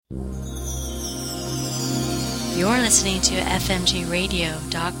You're listening to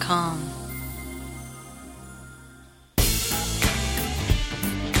fmgradio.com.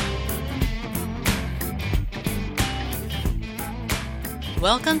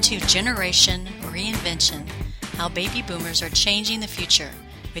 Welcome to Generation Reinvention, How Baby Boomers Are Changing the Future,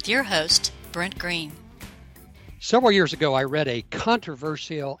 with your host, Brent Green. Several years ago, I read a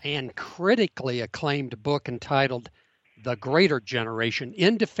controversial and critically acclaimed book entitled The Greater Generation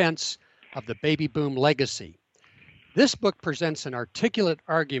in Defense of the Baby Boom Legacy. This book presents an articulate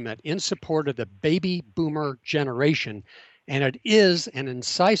argument in support of the baby boomer generation, and it is an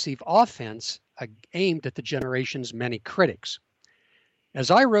incisive offense aimed at the generation's many critics. As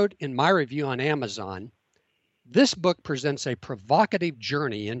I wrote in my review on Amazon, this book presents a provocative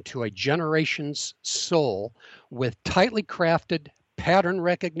journey into a generation's soul with tightly crafted pattern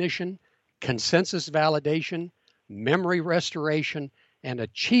recognition, consensus validation, memory restoration, and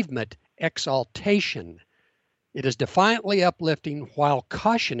achievement exaltation. It is defiantly uplifting while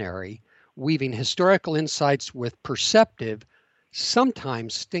cautionary, weaving historical insights with perceptive,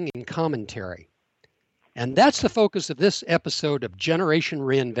 sometimes stinging commentary. And that's the focus of this episode of Generation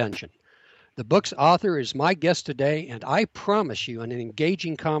Reinvention. The book's author is my guest today, and I promise you an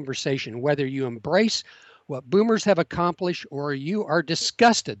engaging conversation, whether you embrace what boomers have accomplished or you are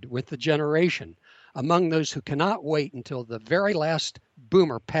disgusted with the generation, among those who cannot wait until the very last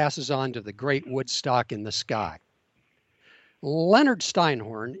boomer passes on to the great Woodstock in the sky. Leonard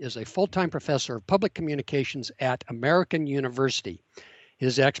Steinhorn is a full-time professor of public communications at American University.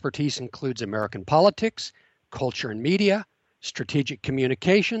 His expertise includes American politics, culture and media, strategic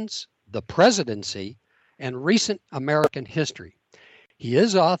communications, the presidency, and recent American history. He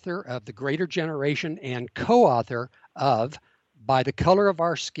is author of The Greater Generation and co-author of By the Color of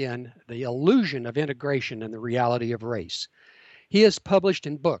Our Skin, The Illusion of Integration and the Reality of Race. He has published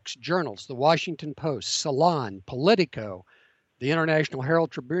in books, journals, The Washington Post, Salon, Politico, the International Herald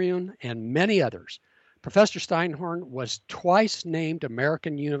Tribune, and many others. Professor Steinhorn was twice named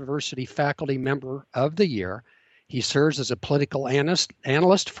American University Faculty Member of the Year. He serves as a political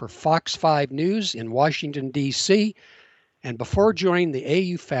analyst for Fox 5 News in Washington, D.C., and before joining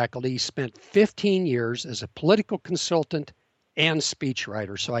the AU faculty, he spent 15 years as a political consultant and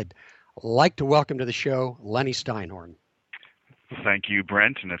speechwriter. So I'd like to welcome to the show Lenny Steinhorn. Thank you,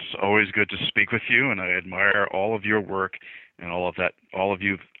 Brent, and it's always good to speak with you, and I admire all of your work and all that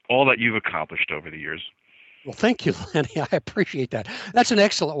you've accomplished over the years. Well, thank you, Lenny. I appreciate that. That's an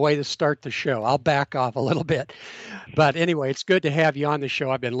excellent way to start the show. I'll back off a little bit. But anyway, it's good to have you on the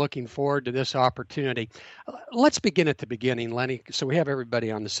show. I've been looking forward to this opportunity. Let's begin at the beginning, Lenny, so we have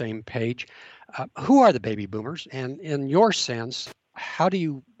everybody on the same page. Who are the baby boomers? And in your sense, how do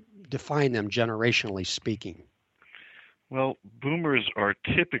you define them generationally speaking? Well, boomers are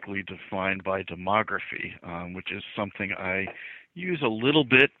typically defined by demography, which is something I use a little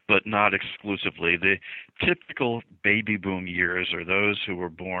bit, but not exclusively. The typical baby boom years are those who were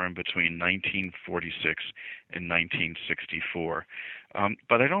born between 1946 and 1964.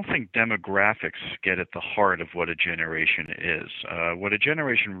 But I don't think demographics get at the heart of what a generation is. What a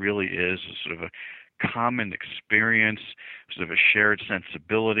generation really is sort of a common experience, sort of a shared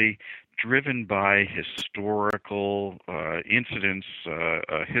sensibility, driven by historical incidents,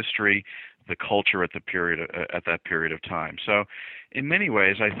 history, the culture at that period of time. So, in many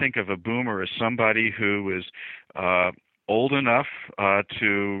ways, I think of a boomer as somebody who is old enough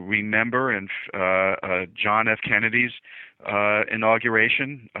to remember John F. Kennedy's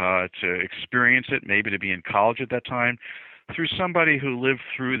inauguration, to experience it, maybe to be in college at that time, through somebody who lived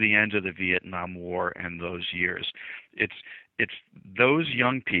through the end of the Vietnam War and those years. It's those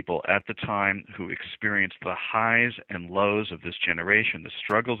young people at the time who experienced the highs and lows of this generation, the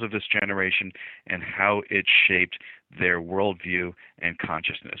struggles of this generation, and how it shaped their worldview and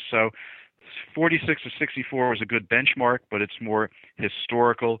consciousness. So 46 to 64 was a good benchmark, but it's more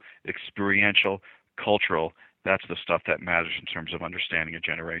historical, experiential, cultural. That's the stuff that matters in terms of understanding a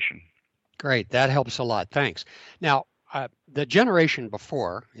generation. Great. That helps a lot. Thanks. Now, the generation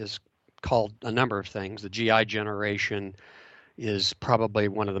before is called a number of things. The GI generation is probably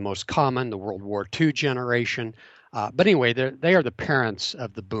one of the most common, the World War II generation. But anyway, they are the parents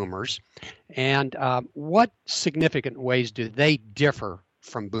of the boomers. And what significant ways do they differ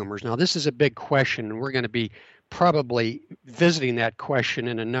from boomers? Now, this is a big question, and we're going to be probably visiting that question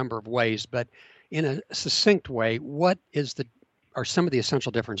in a number of ways. But in a succinct way, what are some of the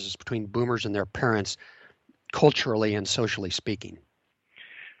essential differences between boomers and their parents, culturally and socially speaking?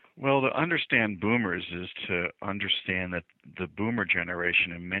 Well, to understand boomers is to understand that the boomer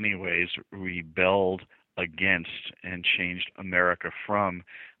generation in many ways rebelled against and changed America from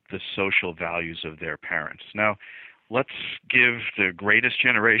the social values of their parents. Now, let's give the greatest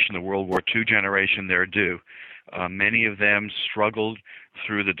generation, the World War II generation, their due. Many of them struggled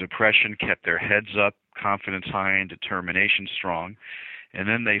through the Depression, kept their heads up, confidence high, and determination strong. And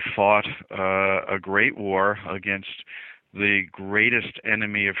then they fought a great war against the greatest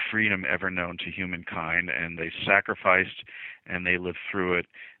enemy of freedom ever known to humankind, and they sacrificed and they lived through it,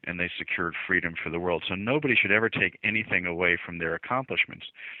 and they secured freedom for the world. So nobody should ever take anything away from their accomplishments.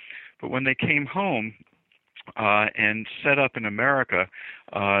 But when they came home and set up in America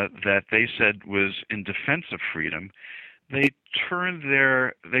that they said was in defense of freedom, they turned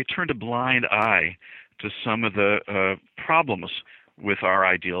a blind eye to some of the problems with our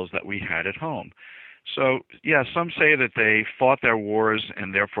ideals that we had at home. So, yeah, some say that they fought their wars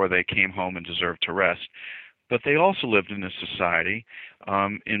and therefore they came home and deserved to rest. But they also lived in a society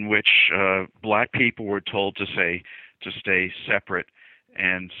in which black people were told to stay separate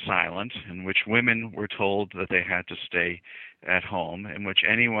and silent, in which women were told that they had to stay at home, in which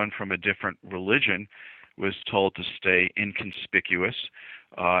anyone from a different religion was told to stay inconspicuous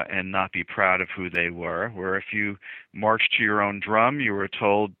and not be proud of who they were, where if you marched to your own drum, you were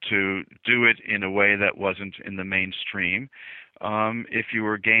told to do it in a way that wasn't in the mainstream. If you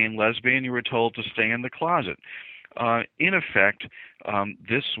were gay and lesbian, you were told to stay in the closet. In effect,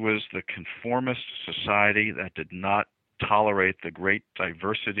 this was the conformist society that did not tolerate the great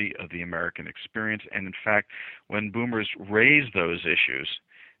diversity of the American experience. And in fact, when boomers raised those issues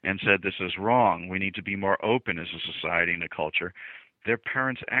and said this is wrong, we need to be more open as a society and a culture, their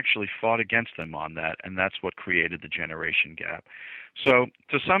parents actually fought against them on that, and that's what created the generation gap. So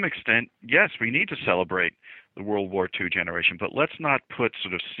to some extent, yes, we need to celebrate the World War II generation, but let's not put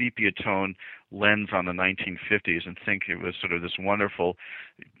sort of sepia tone lens on the 1950s and think it was sort of this wonderful,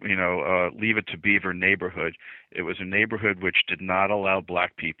 Leave It to Beaver neighborhood. It was a neighborhood which did not allow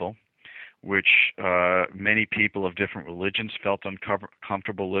black people, which many people of different religions felt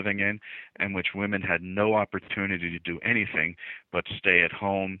uncomfortable living in, and which women had no opportunity to do anything but stay at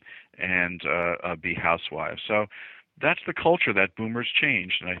home and be housewives. So that's the culture that boomers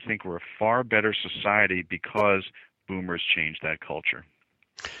changed, and I think we're a far better society because boomers changed that culture.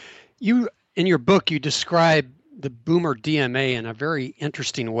 In your book, you describe the boomer DMA in a very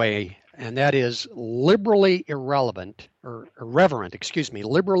interesting way, and that is liberally irreverent and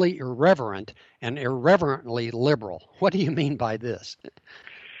irreverently liberal. What do you mean by this?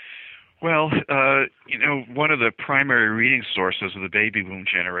 Well, one of the primary reading sources of the baby boom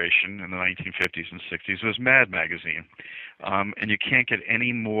generation in the 1950s and 60s was Mad magazine. And you can't get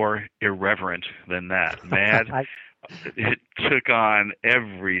any more irreverent than that. Mad, it took on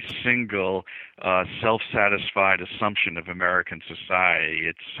every single self-satisfied assumption of American society.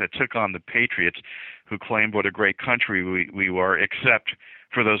 It took on the patriots who claimed what a great country we were, except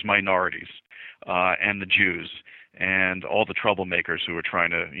for those minorities and the Jews and all the troublemakers who were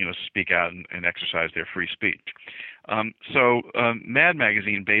trying to, speak out and exercise their free speech. So Mad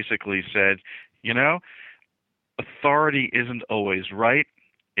magazine basically said, authority isn't always right.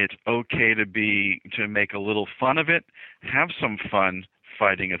 It's okay to make a little fun of it, have some fun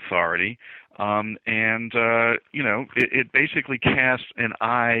fighting authority, it basically casts an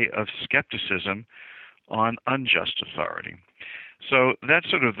eye of skepticism on unjust authority. So that's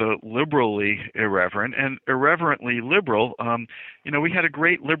sort of the liberally irreverent and irreverently liberal. We had a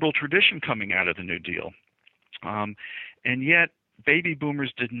great liberal tradition coming out of the New Deal. And yet baby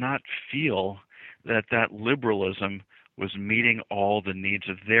boomers did not feel that liberalism was meeting all the needs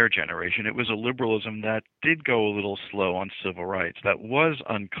of their generation. It was a liberalism that did go a little slow on civil rights, that was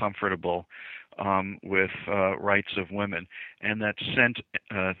uncomfortable with rights of women, and that sent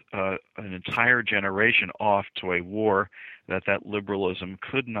an entire generation off to a war that liberalism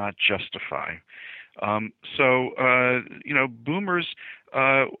could not justify. Boomers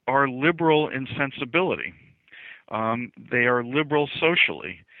are liberal in sensibility. They are liberal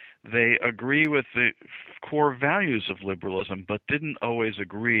socially. They agree with the core values of liberalism, but didn't always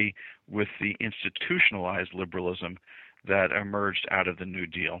agree with the institutionalized liberalism that emerged out of the New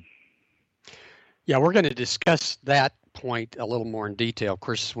Deal. Yeah, we're going to discuss that point a little more in detail. Of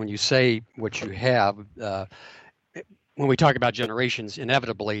course, when you say what you have, when we talk about generations,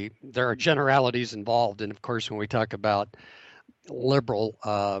 inevitably there are generalities involved. And of course, when we talk about liberal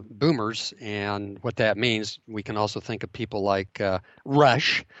boomers and what that means, we can also think of people like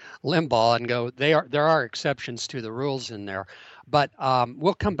Rush Limbaugh and go, there are exceptions to the rules in there. But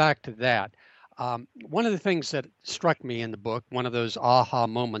we'll come back to that. One of the things that struck me in the book, one of those aha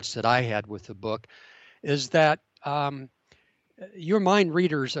moments that I had with the book, is that You're mind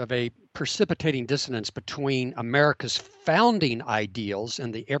readers of a precipitating dissonance between America's founding ideals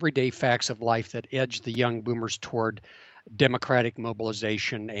and the everyday facts of life that edged the young boomers toward democratic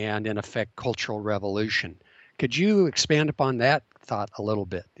mobilization and, in effect, cultural revolution. Could you expand upon that thought a little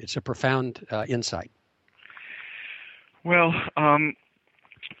bit? It's a profound insight. Well,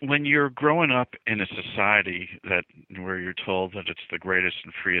 when you're growing up in a society where you're told that it's the greatest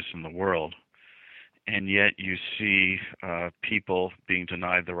and freest in the world, and yet you see people being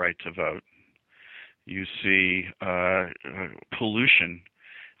denied the right to vote, you see pollution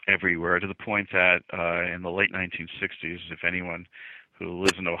everywhere, to the point that in the late 1960s, if anyone who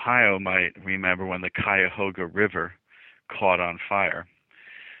lives in Ohio might remember when the Cuyahoga River caught on fire.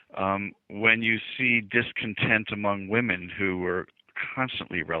 When you see discontent among women who were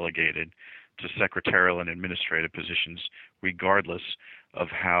constantly relegated to secretarial and administrative positions, regardless of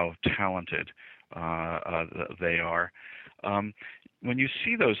how talented they are. When you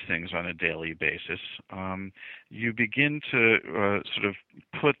see those things on a daily basis, you begin to sort of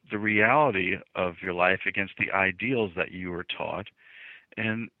put the reality of your life against the ideals that you were taught,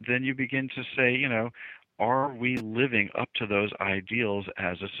 and then you begin to say, are we living up to those ideals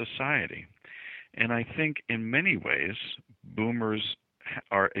as a society? And I think in many ways, boomers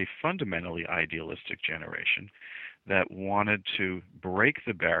are a fundamentally idealistic generation that wanted to break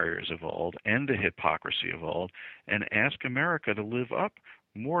the barriers of old and the hypocrisy of old and ask America to live up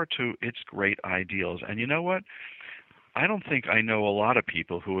more to its great ideals. And you know what? I don't think I know a lot of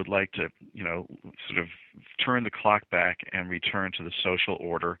people who would like to, sort of turn the clock back and return to the social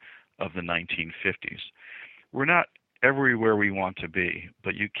order of the 1950s. We're not everywhere we want to be,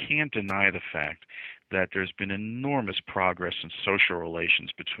 but you can't deny the fact that there's been enormous progress in social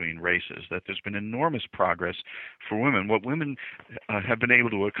relations between races, that there's been enormous progress for women. What women have been able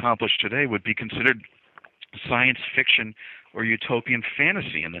to accomplish today would be considered science fiction or utopian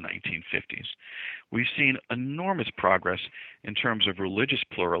fantasy in the 1950s. We've seen enormous progress in terms of religious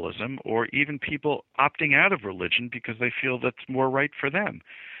pluralism, or even people opting out of religion because they feel that's more right for them.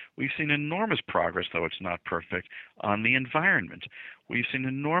 We've seen enormous progress, though it's not perfect, on the environment. We've seen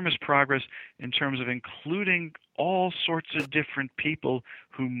enormous progress in terms of including all sorts of different people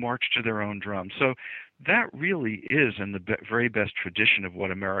who march to their own drum. So that really is in the very best tradition of what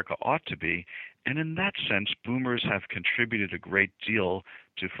America ought to be. And in that sense, boomers have contributed a great deal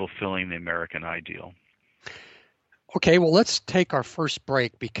to fulfilling the American ideal. Okay, well, let's take our first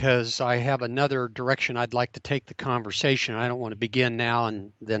break because I have another direction I'd like to take the conversation. I don't want to begin now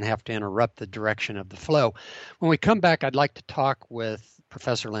and then have to interrupt the direction of the flow. When we come back, I'd like to talk with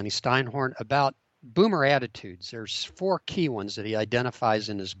Professor Leonard Steinhorn about boomer attitudes. There's 4 key ones that he identifies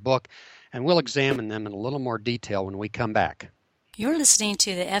in his book, and we'll examine them in a little more detail when we come back. You're listening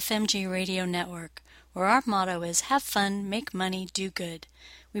to the FMG Radio Network, where our motto is have fun, make money, do good.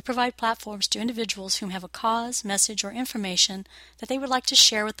 We provide platforms to individuals who have a cause, message, or information that they would like to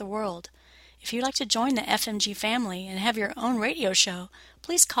share with the world. If you'd like to join the FMG family and have your own radio show,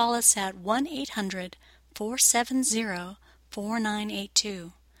 please call us at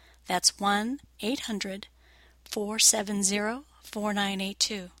 1-800-470-4982. That's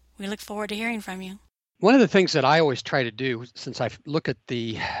 1-800-470-4982. We look forward to hearing from you. One of the things that I always try to do, since I look at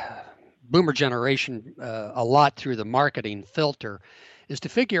the boomer generation a lot through the marketing filter, is to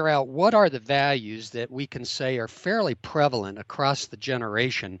figure out what are the values that we can say are fairly prevalent across the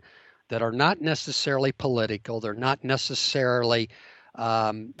generation that are not necessarily political, they're not necessarily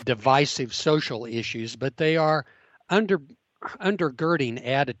divisive social issues, but they are undergirding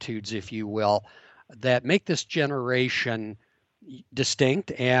attitudes, if you will, that make this generation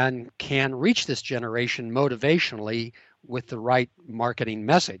distinct and can reach this generation motivationally with the right marketing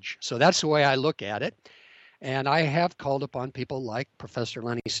message. So that's the way I look at it. And I have called upon people like Professor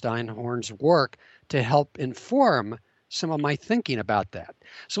Leonard Steinhorn's work to help inform some of my thinking about that.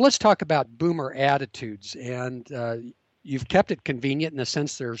 So let's talk about boomer attitudes. And you've kept it convenient in the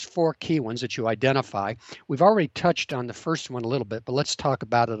sense there's 4 key ones that you identify. We've already touched on the first one a little bit, but let's talk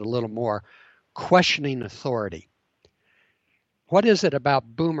about it a little more. Questioning authority. What is it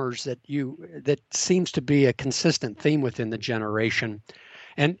about boomers that seems to be a consistent theme within the generation?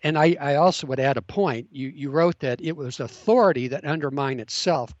 And I also would add a point. You wrote that it was authority that undermined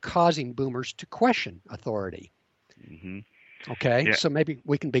itself, causing boomers to question authority. Mm-hmm. Okay, yeah. So maybe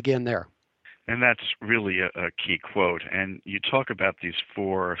we can begin there. And that's really a key quote. And you talk about these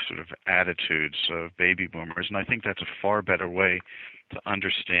 4 sort of attitudes of baby boomers, and I think that's a far better way to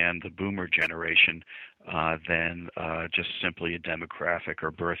understand the boomer generation than just simply a demographic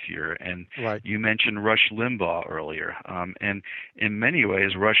or birth year. And right. You mentioned Rush Limbaugh earlier. And in many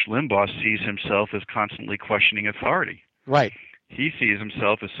ways, Rush Limbaugh sees himself as constantly questioning authority. Right. He sees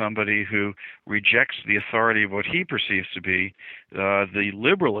himself as somebody who rejects the authority of what he perceives to be the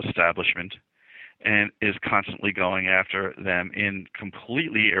liberal establishment, and is constantly going after them in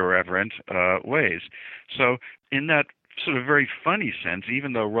completely irreverent ways. So in that sort of very funny sense,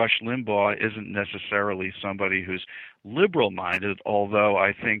 even though Rush Limbaugh isn't necessarily somebody who's liberal-minded, although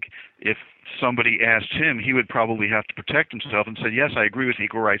I think if somebody asked him, he would probably have to protect himself and say, yes, I agree with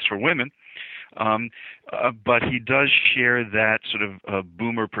equal rights for women. But he does share that sort of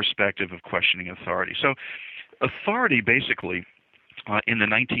boomer perspective of questioning authority. So authority basically, in the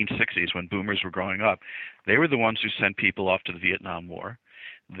 1960s when boomers were growing up, they were the ones who sent people off to the Vietnam War.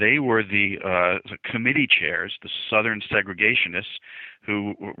 They were the committee chairs, the Southern segregationists,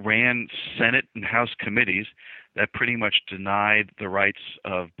 who ran Senate and House committees that pretty much denied the rights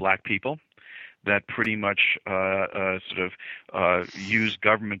of black people, that pretty much used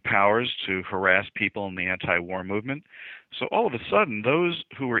government powers to harass people in the anti-war movement. So all of a sudden, those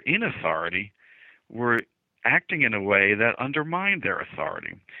who were in authority were acting in a way that undermined their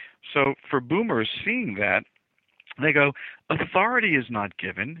authority. So for boomers seeing that, they go, authority is not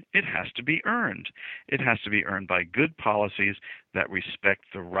given, it has to be earned. It has to be earned by good policies that respect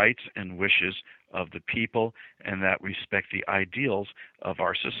the rights and wishes of the people and that respect the ideals of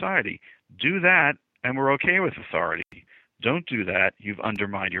our society. Do that, and we're okay with authority. Don't do that, you've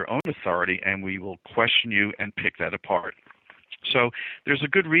undermined your own authority, and we will question you and pick that apart. So there's a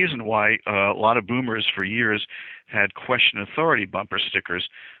good reason why a lot of boomers for years had question authority bumper stickers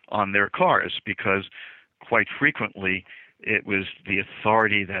on their cars, because quite frequently it was the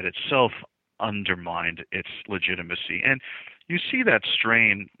authority that itself undermined its legitimacy. And you see that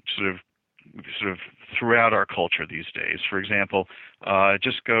strain sort of throughout our culture these days. For example,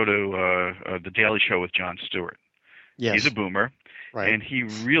 just go to The Daily Show with Jon Stewart. Yes. He's a boomer. Right. And he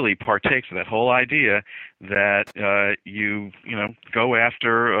really partakes of that whole idea that you go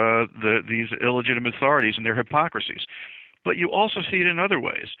after these illegitimate authorities and their hypocrisies. But you also see it in other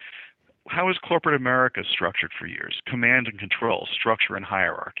ways. How is corporate America structured for years? Command and control, structure and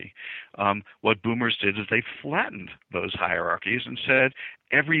hierarchy. What boomers did is they flattened those hierarchies and said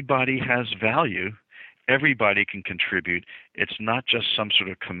everybody has value. Everybody can contribute. It's not just some sort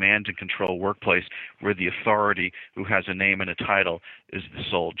of command and control workplace where the authority who has a name and a title is the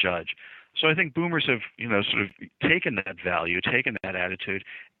sole judge. So I think boomers have, sort of taken that value, taken that attitude,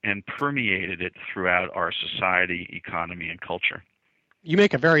 and permeated it throughout our society, economy, and culture. You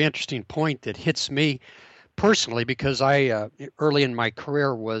make a very interesting point that hits me personally, because I, early in my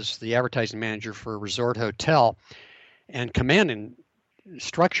career, was the advertising manager for a resort hotel, and command and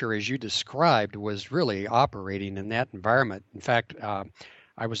structure, as you described, was really operating in that environment. In fact,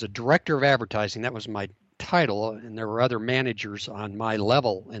 I was a director of advertising. That was my title, and there were other managers on my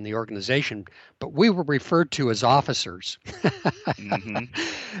level in the organization, but we were referred to as officers. Mm-hmm.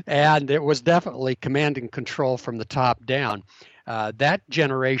 And it was definitely command and control from the top down. That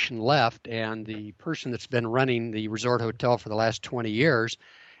generation left, and the person that's been running the resort hotel for the last 20 years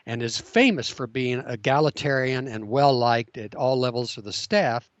and is famous for being egalitarian and well-liked at all levels of the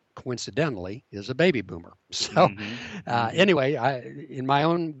staff, coincidentally, is a baby boomer. So anyway, in my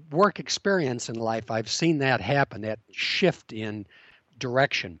own work experience in life, I've seen that happen, that shift in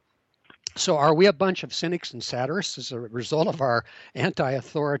direction. So are we a bunch of cynics and satirists as a result of our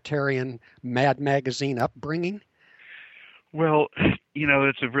anti-authoritarian Mad Magazine upbringing? Well,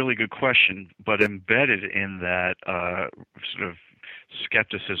 it's a really good question, but embedded in that sort of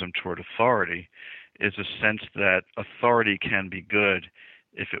skepticism toward authority is a sense that authority can be good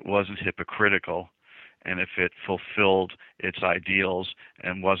if it wasn't hypocritical and if it fulfilled its ideals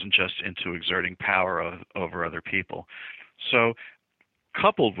and wasn't just into exerting power over other people. So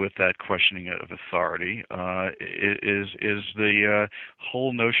coupled with that questioning of authority is the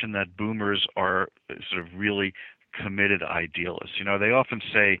whole notion that boomers are sort of really committed idealists. They often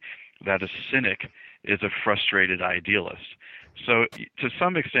say that a cynic is a frustrated idealist. So to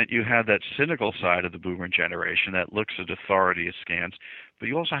some extent, you have that cynical side of the boomer generation that looks at authority askance, but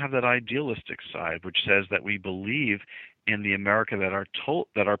you also have that idealistic side, which says that we believe in the America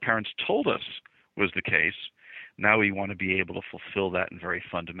that our parents told us was the case. Now we want to be able to fulfill that in very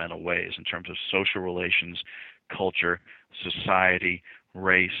fundamental ways in terms of social relations, culture, society,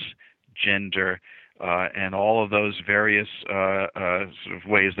 race, gender, and all of those various sort of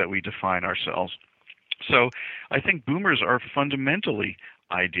ways that we define ourselves. So I think boomers are fundamentally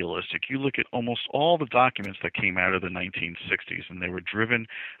idealistic. You look at almost all the documents that came out of the 1960s, and they were driven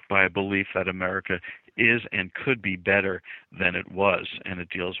by a belief that America is and could be better than it was. And it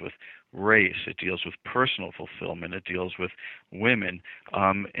deals with race, it deals with personal fulfillment, it deals with women.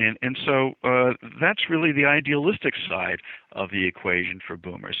 So that's really the idealistic side of the equation for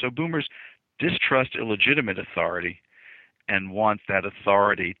boomers. So boomers distrust illegitimate authority and want that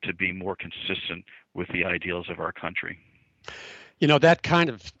authority to be more consistent with the ideals of our country. You know, that kind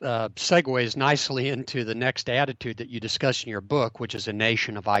of segues nicely into the next attitude that you discuss in your book, which is a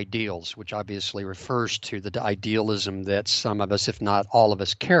nation of ideals, which obviously refers to the idealism that some of us, if not all of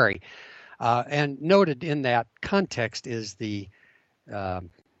us, carry. And noted in that context is the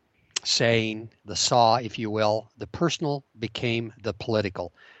saying, the saw, if you will, the personal became the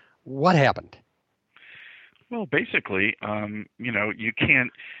political. What happened? Well, basically, you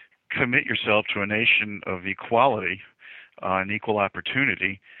can't commit yourself to a nation of equality and equal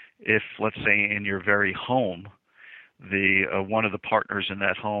opportunity if, let's say, in your very home, the one of the partners in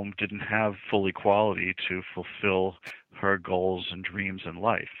that home didn't have full equality to fulfill her goals and dreams in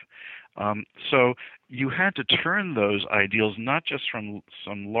life. So you had to turn those ideals not just from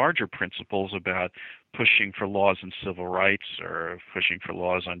some larger principles about pushing for laws on civil rights or pushing for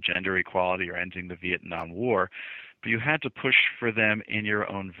laws on gender equality or ending the Vietnam War, but you had to push for them in your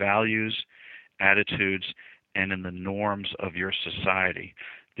own values, attitudes, and in the norms of your society.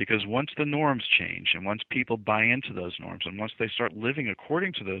 Because once the norms change and once people buy into those norms and once they start living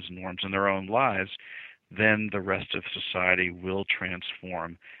according to those norms in their own lives, then the rest of society will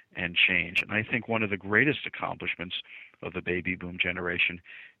transform and change. And I think one of the greatest accomplishments of the baby boom generation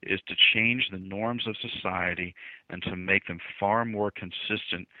is to change the norms of society and to make them far more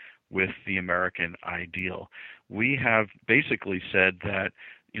consistent with the American ideal. We have basically said that,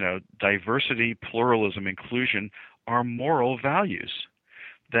 diversity, pluralism, inclusion are moral values,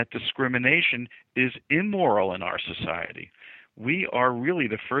 that discrimination is immoral in our society. We are really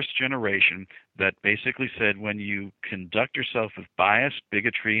the first generation that basically said when you conduct yourself with bias,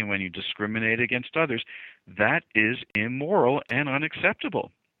 bigotry, and when you discriminate against others, that is immoral and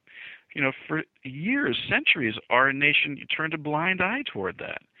unacceptable. For years, centuries, our nation turned a blind eye toward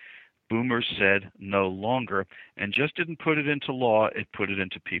that. Boomers said no longer, and just didn't put it into law, it put it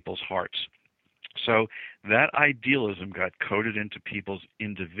into people's hearts. So that idealism got coded into people's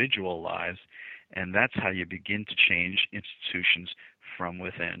individual lives, and that's how you begin to change institutions from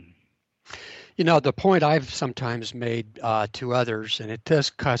within. The point I've sometimes made to others, and it does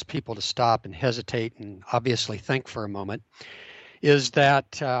cause people to stop and hesitate and obviously think for a moment, is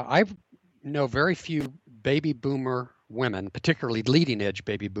that I know very few baby boomer women, particularly leading edge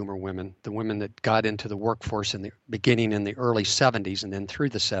baby boomer women, the women that got into the workforce beginning in the early 70s and then through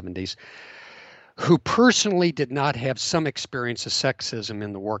the 70s, who personally did not have some experience of sexism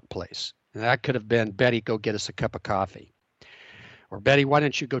in the workplace. And that could have been, Betty, go get us a cup of coffee. Or Betty, why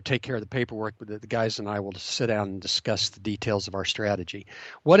don't you go take care of the paperwork? The guys and I will sit down and discuss the details of our strategy.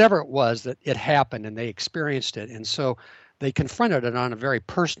 Whatever it was, that it happened and they experienced it. And so they confronted it on a very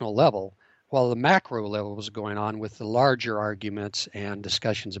personal level, while the macro level was going on with the larger arguments and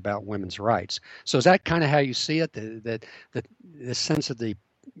discussions about women's rights. So is that kind of how you see it? The sense of the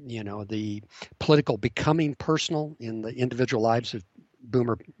political becoming personal in the individual lives of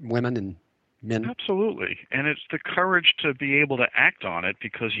boomer women and men? Absolutely. And it's the courage to be able to act on it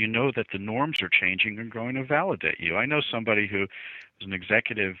because you know that the norms are changing and going to validate you. I know somebody who is an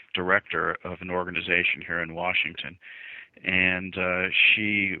executive director of an organization here in Washington, and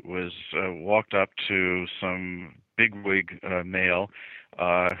she was walked up to some bigwig male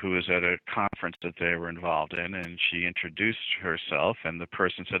who was at a conference that they were involved in, and she introduced herself, and the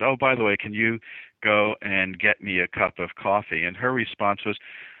person said, "Oh, by the way, can you go and get me a cup of coffee?" And her response was,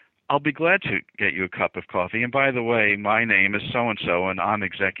 "I'll be glad to get you a cup of coffee. And by the way, my name is so-and-so, and I'm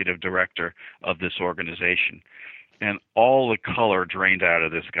executive director of this organization." And all the color drained out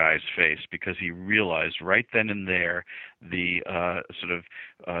of this guy's face because he realized right then and there the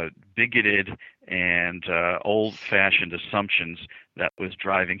bigoted and old-fashioned assumptions that was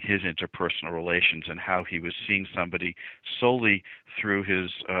driving his interpersonal relations and how he was seeing somebody solely through his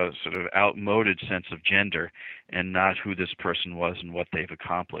outmoded sense of gender and not who this person was and what they've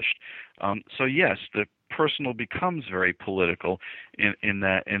accomplished. So yes, the personal becomes very political in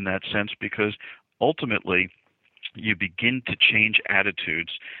that sense because ultimately you begin to change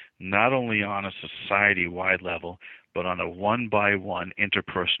attitudes not only on a society-wide level, but on a one-by-one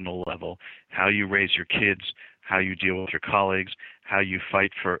interpersonal level, how you raise your kids, how you deal with your colleagues, how you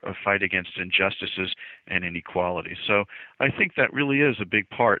fight against injustices and inequality. So I think that really is a big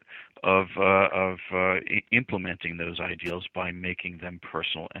part of implementing those ideals by making them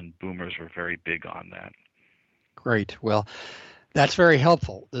personal, and boomers were very big on that. Great. Well, that's very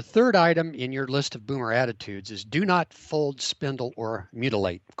helpful. The third item in your list of boomer attitudes is do not fold, spindle, or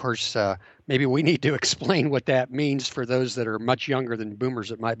mutilate. Of course, maybe we need to explain what that means for those that are much younger than boomers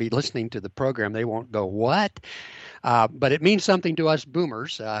that might be listening to the program. They won't go, what? But it means something to us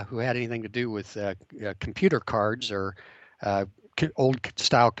boomers who had anything to do with computer cards or old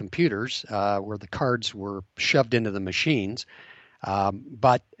style computers where the cards were shoved into the machines.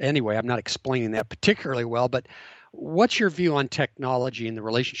 But anyway, I'm not explaining that particularly well, but what's your view on technology and the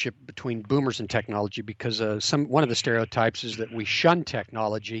relationship between boomers and technology? Because one of the stereotypes is that we shun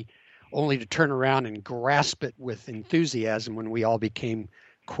technology only to turn around and grasp it with enthusiasm when we all became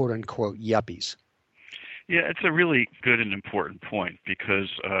quote unquote yuppies. Yeah, it's a really good and important point because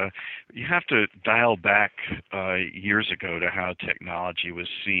you have to dial back years ago to how technology was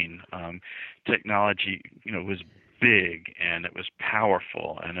seen. Technology, was big and it was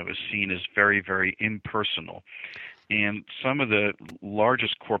powerful and it was seen as very, very impersonal. And some of the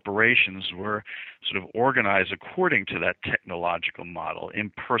largest corporations were sort of organized according to that technological model,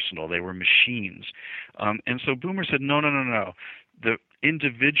 impersonal. They were machines. And so boomers said, no. The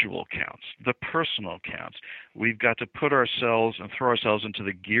individual counts, the personal counts. We've got to put ourselves and throw ourselves into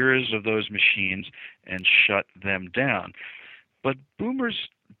the gears of those machines and shut them down. But boomers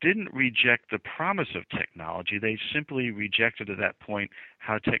didn't reject the promise of technology. They simply rejected at that point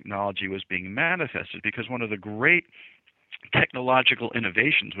how technology was being manifested, because one of the great technological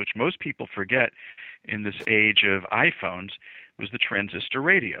innovations, which most people forget in this age of iPhones, was the transistor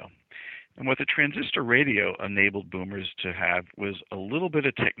radio. And what the transistor radio enabled boomers to have was a little bit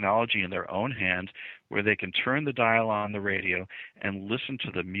of technology in their own hands where they can turn the dial on the radio and listen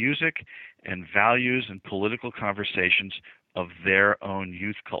to the music and values and political conversations of their own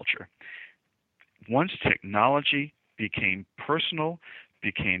youth culture. Once technology became personal,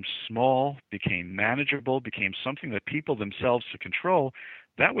 became small, became manageable, became something that people themselves could control,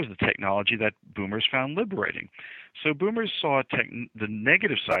 that was the technology that boomers found liberating. So boomers saw the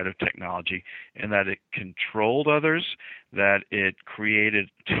negative side of technology in that it controlled others, that it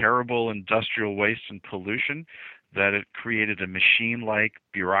created terrible industrial waste and pollution, that it created a machine-like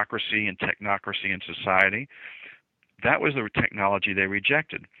bureaucracy and technocracy in society. That was the technology they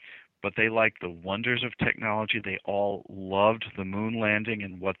rejected. But they liked the wonders of technology. They all loved the moon landing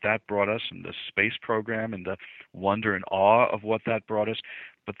and what that brought us, and the space program and the wonder and awe of what that brought us.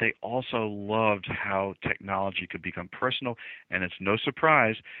 But they also loved how technology could become personal. And it's no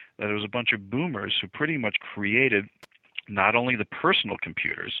surprise that there was a bunch of boomers who pretty much created not only the personal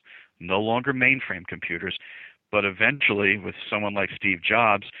computers, no longer mainframe computers, but eventually with someone like Steve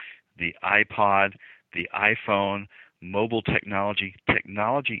Jobs, the iPod, the iPhone, mobile technology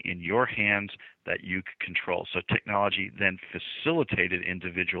in your hands that you could control. So technology then facilitated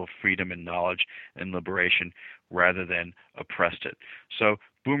individual freedom and knowledge and liberation rather than oppressed it. So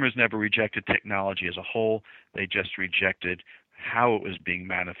boomers never rejected technology as a whole. They just rejected how it was being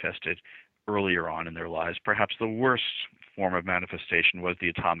manifested earlier on in their lives. Perhaps the worst form of manifestation was the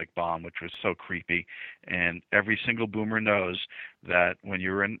atomic bomb, which was so creepy. And every single boomer knows that when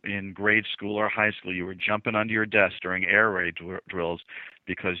you were in grade school or high school, you were jumping under your desk during air raid drills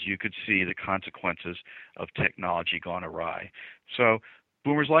because you could see the consequences of technology gone awry. So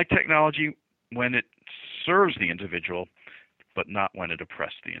boomers like technology when it serves the individual, but not when it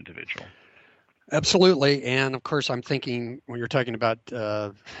oppressed the individual. Absolutely. And of course, I'm thinking when you're talking about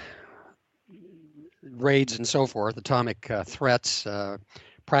raids and so forth, atomic threats,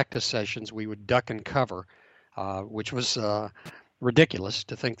 practice sessions, we would duck and cover, which was ridiculous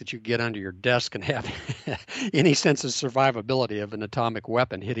to think that you get under your desk and have any sense of survivability of an atomic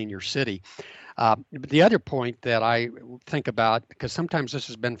weapon hitting your city. The other point that I think about, because sometimes this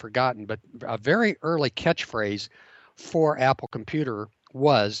has been forgotten, but a very early catchphrase for Apple Computer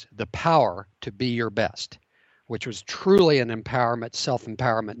was the power to be your best, which was truly an empowerment,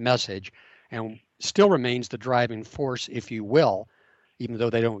 self-empowerment message, and still remains the driving force, if you will, even though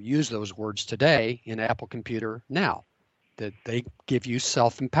they don't use those words today in Apple Computer now, that they give you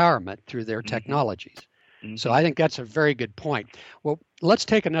self-empowerment through their technologies. Mm-hmm. So I think that's a very good point. Well, let's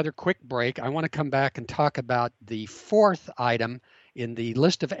take another quick break. I want to come back and talk about the fourth item in the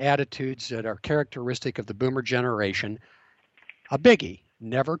list of attitudes that are characteristic of the boomer generation, a biggie: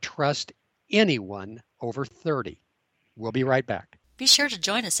 never trust anyone over 30. We'll be right back. Be sure to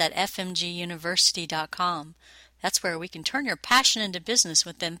join us at fmguniversity.com. That's where we can turn your passion into business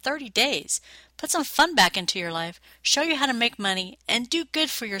within 30 days, put some fun back into your life, show you how to make money, and do good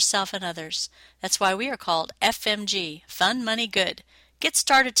for yourself and others. That's why we are called FMG, Fun Money Good. Get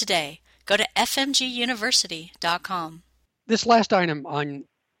started today. Go to fmguniversity.com. This last item on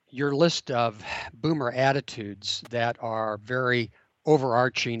your list of boomer attitudes that are very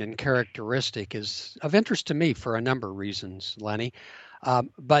overarching and characteristic is of interest to me for a number of reasons, Lenny.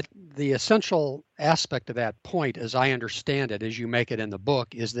 But the essential aspect of that point, as I understand it, as you make it in the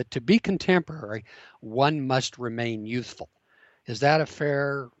book, is that to be contemporary, one must remain youthful. Is that a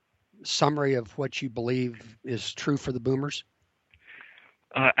fair summary of what you believe is true for the boomers?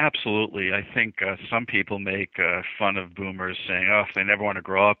 Absolutely. I think some people make fun of boomers saying, oh, if they never want to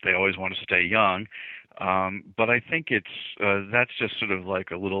grow up, they always want to stay young. But I think that's just sort of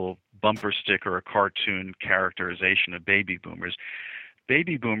like a little bumper sticker, a cartoon characterization of baby boomers.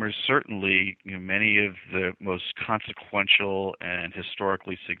 Baby boomers certainly, many of the most consequential and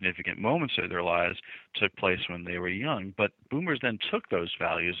historically significant moments of their lives took place when they were young. But boomers then took those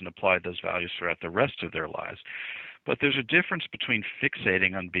values and applied those values throughout the rest of their lives. But there's a difference between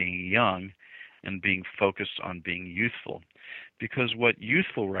fixating on being young and being focused on being youthful. Because what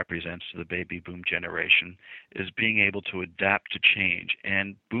youthful represents to the baby boom generation is being able to adapt to change.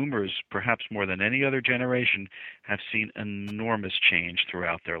 And boomers, perhaps more than any other generation, have seen enormous change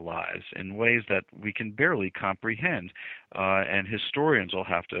throughout their lives in ways that we can barely comprehend. And historians will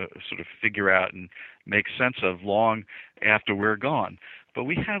have to sort of figure out and make sense of long after we're gone. But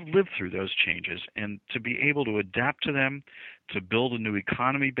we have lived through those changes, and to be able to adapt to them, to build a new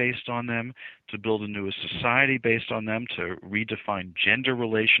economy based on them, to build a new society based on them, to redefine gender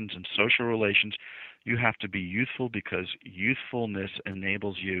relations and social relations, you have to be youthful because youthfulness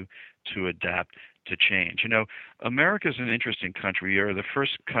enables you to adapt to change. America is an interesting country. We are the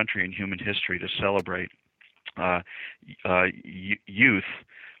first country in human history to celebrate youth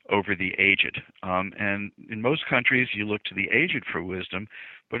over the aged. And in most countries, you look to the aged for wisdom,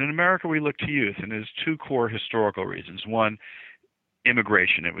 but in America, we look to youth, and there's two core historical reasons. One,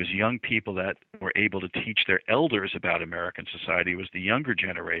 immigration. It was young people that were able to teach their elders about American society. It was the younger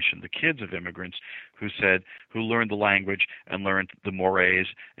generation, the kids of immigrants, who learned the language and learned the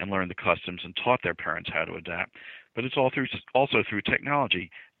mores and learned the customs and taught their parents how to adapt. But it's also through technology.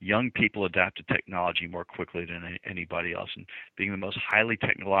 Young people adapt to technology more quickly than anybody else. And being the most highly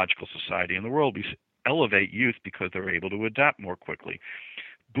technological society in the world, we elevate youth because they're able to adapt more quickly.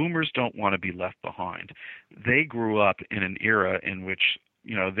 Boomers don't want to be left behind. They grew up in an era in which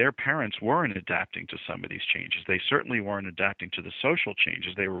their parents weren't adapting to some of these changes. They certainly weren't adapting to the social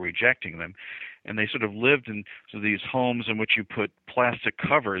changes. They were rejecting them. And they sort of lived in these homes in which you put plastic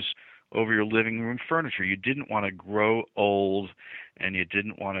covers over your living room furniture. You didn't want to grow old, and you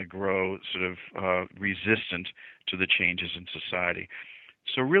didn't want to grow sort of resistant to the changes in society.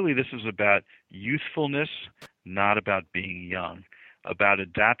 So really this is about youthfulness, not about being young, about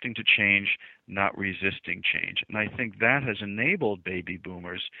adapting to change, not resisting change. And I think that has enabled baby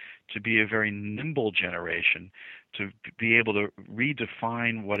boomers to be a very nimble generation, to be able to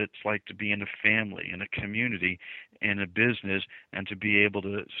redefine what it's like to be in a family, in a community, in a business, and to be able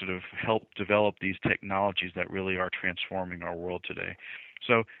to sort of help develop these technologies that really are transforming our world today.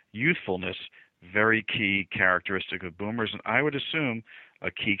 So youthfulness, very key characteristic of boomers, and I would assume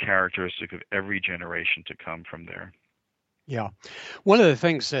a key characteristic of every generation to come from there. Yeah. One of the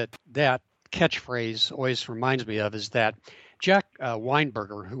things that catchphrase always reminds me of is that Jack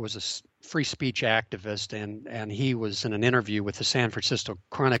Weinberger, who was a free speech activist, and he was in an interview with the San Francisco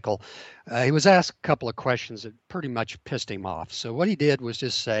Chronicle, he was asked a couple of questions that pretty much pissed him off. So what he did was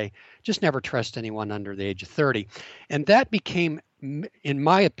just say, just never trust anyone under the age of 30. And that became, in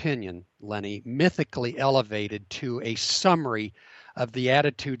my opinion, Lenny, mythically elevated to a summary of the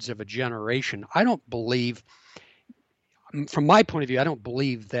attitudes of a generation. I don't believe, from my point of view, I don't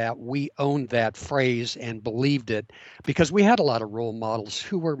believe that we owned that phrase and believed it, because we had a lot of role models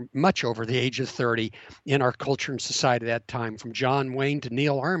who were much over the age of 30 in our culture and society at that time, from John Wayne to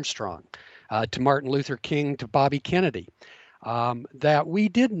Neil Armstrong, to Martin Luther King to Bobby Kennedy, that we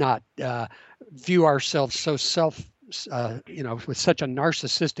did not view ourselves so with such a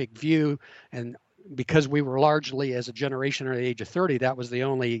narcissistic view. And because we were largely, as a generation under the age of 30, that was the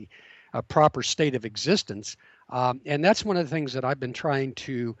only proper state of existence. And that's one of the things that I've been trying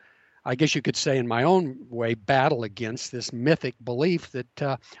to, I guess you could say in my own way, battle against, this mythic belief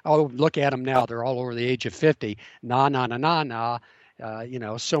that, look at them now, they're all over the age of 50.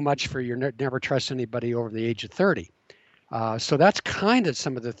 So much for your never trust anybody over the age of 30. So that's kind of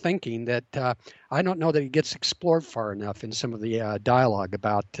some of the thinking that I don't know that it gets explored far enough in some of the dialogue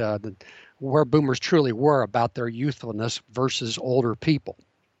about where boomers truly were about their youthfulness versus older people.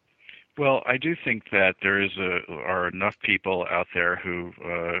 Well, I do think that are enough people out there who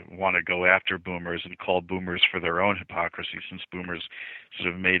want to go after boomers and call boomers for their own hypocrisy, since boomers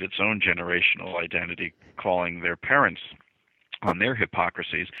sort of made its own generational identity, calling their parents on their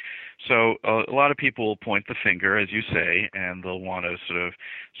hypocrisies. So a lot of people will point the finger, as you say, and they'll want to sort of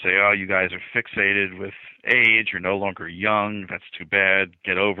say, oh, you guys are fixated with age, you're no longer young, that's too bad,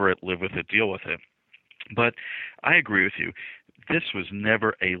 get over it, live with it, deal with it. But I agree with you. This was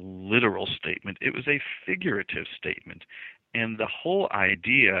never a literal statement. It was a figurative statement. And the whole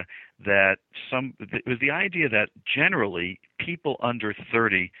idea that it was the idea that generally people under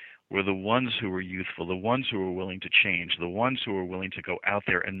 30 were the ones who were youthful, the ones who were willing to change, the ones who were willing to go out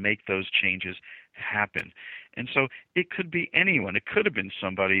there and make those changes happen. And so it could be anyone. It could have been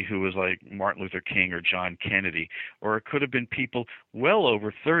somebody who was like Martin Luther King or John Kennedy, or it could have been people well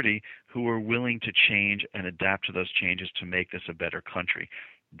over 30 who were willing to change and adapt to those changes to make this a better country.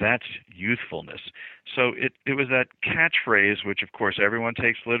 That's youthfulness. So it was that catchphrase, which of course everyone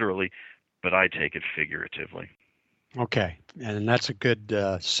takes literally, but I take it figuratively. Okay, and that's a good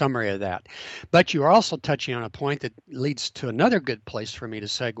summary of that. But you are also touching on a point that leads to another good place for me to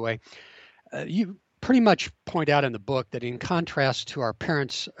segue. You pretty much point out in the book that in contrast to our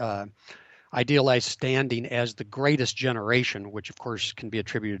parents' idealized standing as the greatest generation, which of course can be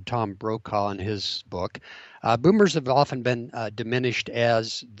attributed to Tom Brokaw in his book, boomers have often been diminished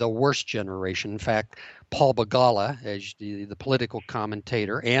as the worst generation. In fact, Paul Begala, as the political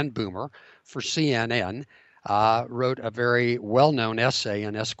commentator and boomer for CNN, wrote a very well-known essay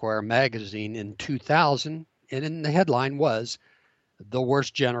in Esquire magazine in 2000, and the headline was "The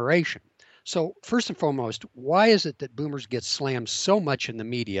Worst Generation." So first and foremost, why is it that boomers get slammed so much in the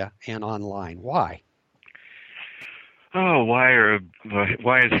media and online? Why? Oh, why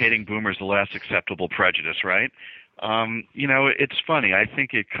is hating boomers the last acceptable prejudice, right? It's funny. I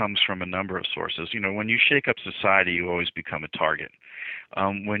think it comes from a number of sources. When you shake up society, you always become a target.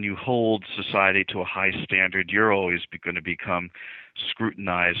 When you hold society to a high standard, you're always going to become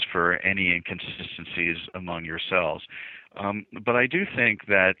scrutinized for any inconsistencies among yourselves. But I do think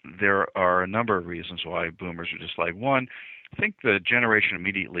that there are a number of reasons why boomers are disliked. One, I think the generation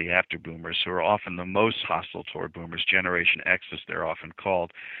immediately after boomers, who are often the most hostile toward boomers, Generation X as they're often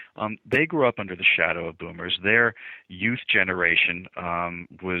called, they grew up under the shadow of boomers. Their youth generation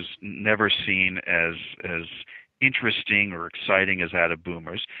was never seen as interesting or exciting as that of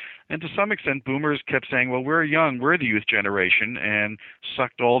boomers. And to some extent, boomers kept saying, well, we're young, we're the youth generation, and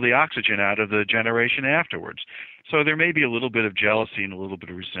sucked all the oxygen out of the generation afterwards. So there may be a little bit of jealousy and a little bit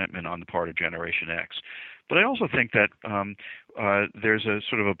of resentment on the part of Generation X. But I also think that there's a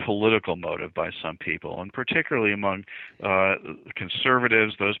sort of a political motive by some people, and particularly among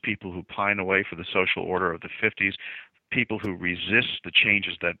conservatives, those people who pine away for the social order of the 50s, people who resist the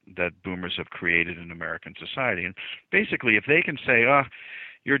changes that boomers have created in American society. And basically, if they can say,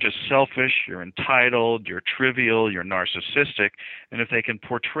 you're just selfish, you're entitled, you're trivial, you're narcissistic, and if they can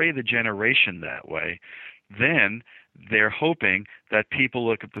portray the generation that way, then they're hoping that people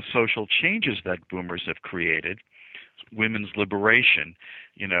look at the social changes that boomers have created, women's liberation,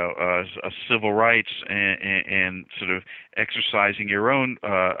 civil rights, and sort of exercising your own,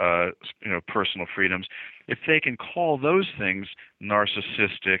 personal freedoms. If they can call those things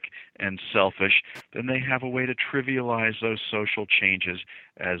narcissistic and selfish, then they have a way to trivialize those social changes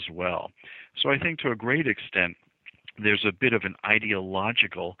as well. So I think to a great extent, there's a bit of an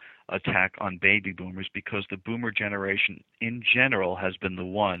ideological attack on baby boomers because the boomer generation in general has been the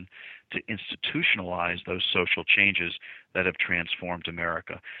one to institutionalize those social changes that have transformed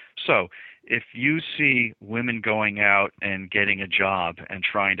America. So if you see women going out and getting a job and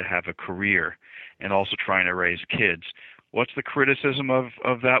trying to have a career and also trying to raise kids, what's the criticism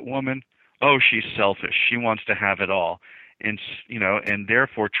of that woman? Oh, she's selfish. She wants to have it all. And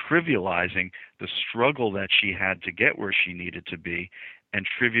therefore trivializing the struggle that she had to get where she needed to be and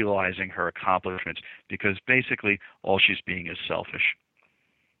trivializing her accomplishments because basically all she's being is selfish.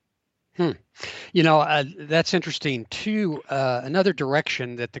 That's interesting too. Another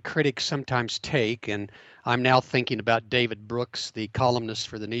direction that the critics sometimes take, and I'm now thinking about David Brooks, the columnist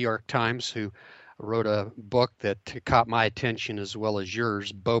for the New York Times, who wrote a book that caught my attention as well as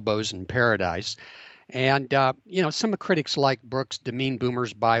yours, Bobos in Paradise. And, some critics like Brooks demean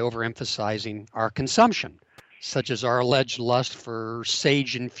boomers by overemphasizing our consumption, such as our alleged lust for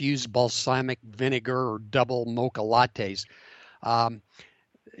sage-infused balsamic vinegar or double mocha lattes.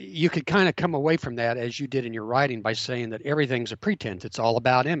 You could kind of come away from that, as you did in your writing, by saying that everything's a pretense. It's all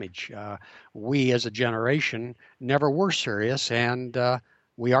about image. We as a generation never were serious, and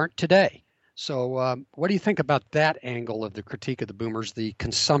we aren't today. So, what do you think about that angle of the critique of the boomers, the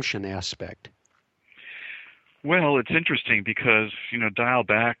consumption aspect? Well, it's interesting because, dial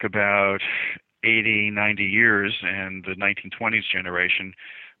back about 80, 90 years, and the 1920s generation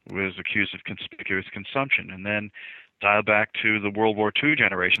was accused of conspicuous consumption. And then dial back to the World War II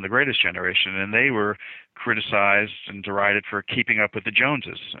generation, the greatest generation, and they were criticized and derided for keeping up with the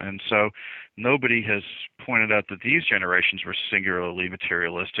Joneses. And so nobody has pointed out that these generations were singularly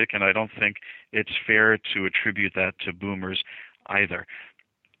materialistic, and I don't think it's fair to attribute that to boomers either.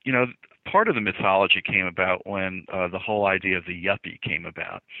 Part of the mythology came about when the whole idea of the yuppie came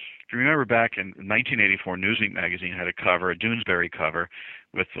about. If you remember back in 1984, Newsweek magazine had a cover, a Doonesbury cover,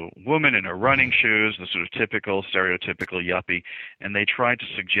 with the woman in her running shoes, the sort of typical, stereotypical yuppie, and they tried to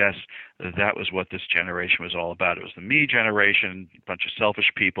suggest that that was what this generation was all about. It was the me generation, a bunch of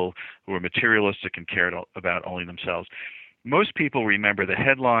selfish people who were materialistic and cared about only themselves. Most people remember the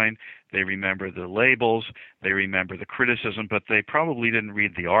headline, they remember the labels, they remember the criticism, but they probably didn't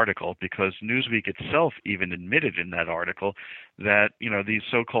read the article because Newsweek itself even admitted in that article that, these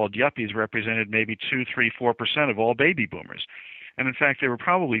so-called yuppies represented maybe 2, 3, 4% of all baby boomers. And in fact, there were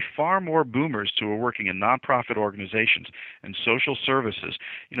probably far more boomers who were working in nonprofit organizations and social services.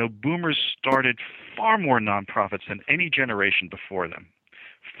 Boomers started far more nonprofits than any generation before them.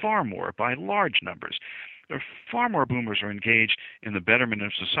 Far more, by large numbers. There are far more boomers who are engaged in the betterment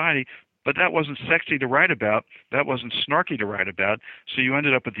of society, but that wasn't sexy to write about. That wasn't snarky to write about. So you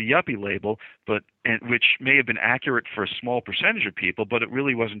ended up with the yuppie label, which may have been accurate for a small percentage of people, but it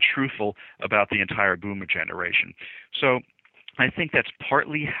really wasn't truthful about the entire boomer generation. So I think that's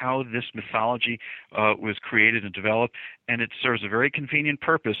partly how this mythology was created and developed, and it serves a very convenient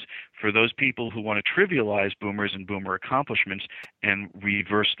purpose for those people who want to trivialize boomers and boomer accomplishments and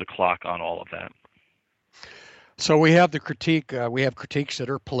reverse the clock on all of that. So we have the critique. We have critiques that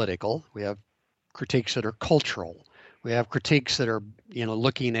are political. We have critiques that are cultural. We have critiques that are,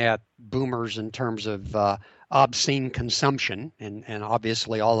 looking at boomers in terms of obscene consumption, and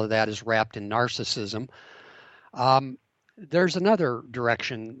obviously all of that is wrapped in narcissism. There's another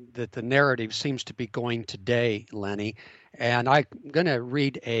direction that the narrative seems to be going today, Lenny, and I'm going to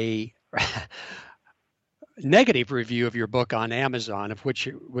read a negative review of your book on Amazon, of which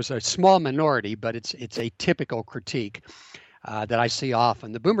it was a small minority, but it's a typical critique that I see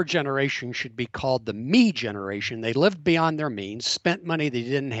often. The boomer generation should be called the me generation. They lived beyond their means, spent money they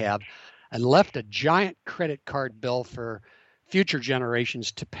didn't have, and left a giant credit card bill for future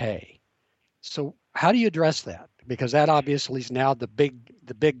generations to pay. So how do you address that? Because that obviously is now the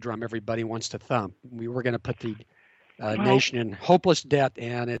big drum everybody wants to thump. We were going to put the nation in hopeless debt,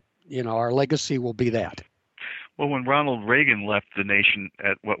 and our legacy will be that. Well, when Ronald Reagan left the nation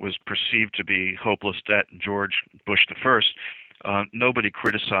at what was perceived to be hopeless debt, George Bush I, nobody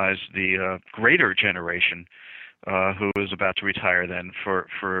criticized the greater generation who was about to retire then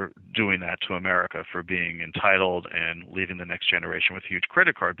for doing that to America, for being entitled and leaving the next generation with a huge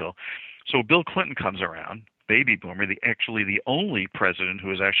credit card bill. So Bill Clinton comes around, baby boomer, the only president who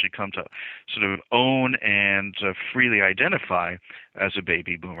has actually come to sort of own and freely identify as a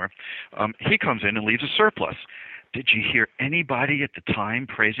baby boomer. He comes in and leaves a surplus. Did you hear anybody at the time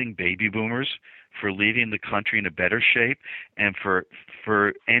praising baby boomers for leaving the country in a better shape and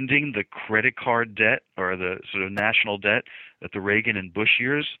for ending the credit card debt or the sort of national debt that the Reagan and Bush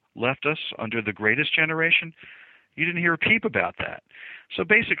years left us under the greatest generation? You didn't hear a peep about that. So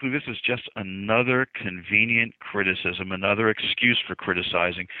basically, this is just another convenient criticism, another excuse for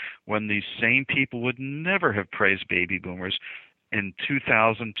criticizing when these same people would never have praised baby boomers in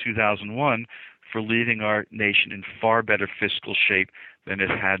 2000, 2001 for leaving our nation in far better fiscal shape than it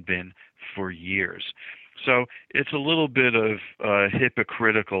had been for years. So it's a little bit of a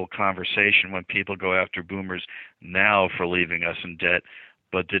hypocritical conversation when people go after boomers now for leaving us in debt,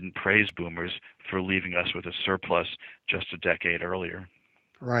 but didn't praise boomers for leaving us with a surplus just a decade earlier.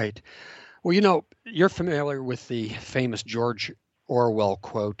 Right. Well, you're familiar with the famous George Orwell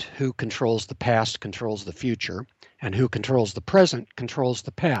quote, "Who controls the past controls the future, and who controls the present controls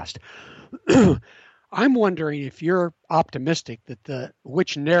the past." I'm wondering if you're optimistic that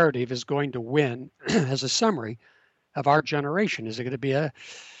which narrative is going to win as a summary of our generation. Is it going to be a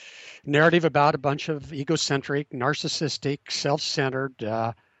narrative about a bunch of egocentric, narcissistic,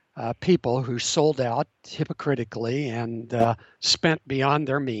 self-centered people who sold out hypocritically and spent beyond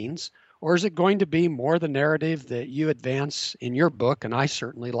their means? Or is it going to be more the narrative that you advance in your book, and I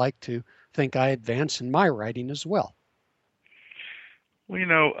certainly like to think I advance in my writing as well?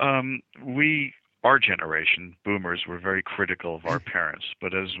 Well, we our generation, boomers, were very critical of our parents.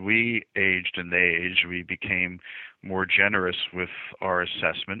 But as we aged and they aged, we became more generous with our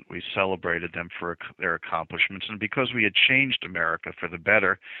assessment. We celebrated them for their accomplishments. And because we had changed America for the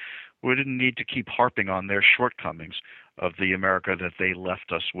better, we didn't need to keep harping on their shortcomings of the America that they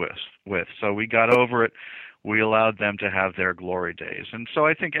left us with. So we got over it. We allowed them to have their glory days. And so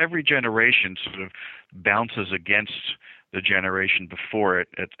I think every generation sort of bounces against the generation before it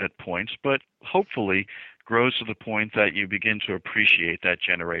at points, but hopefully grows to the point that you begin to appreciate that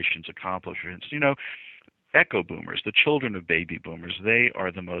generation's accomplishments. Echo boomers, the children of baby boomers, they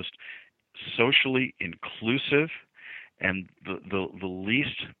are the most socially inclusive and the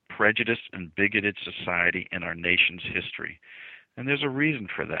least prejudiced and bigoted society in our nation's history. And there's a reason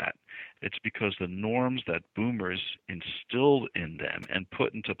for that. It's because the norms that boomers instilled in them and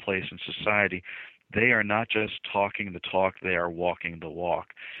put into place in society, they are not just talking the talk, they are walking the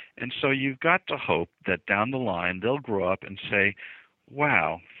walk. And so you've got to hope that down the line they'll grow up and say,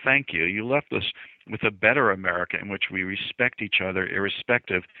 wow, thank you. You left us with a better America in which we respect each other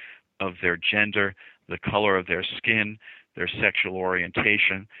irrespective of their gender, the color of their skin, their sexual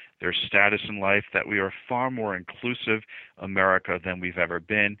orientation, their status in life, that we are a far more inclusive America than we've ever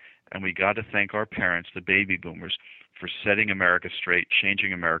been. And we got to thank our parents, the baby boomers, for setting America straight,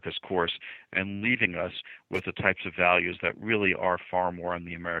 changing America's course, and leaving us with the types of values that really are far more in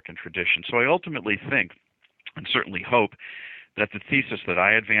the American tradition. So I ultimately think, and certainly hope, that the thesis that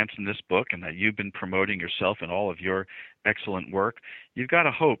I advance in this book and that you've been promoting yourself in all of your excellent work, you've got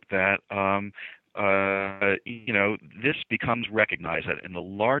to hope that this becomes recognized, that in the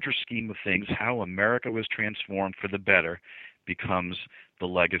larger scheme of things, how America was transformed for the better becomes the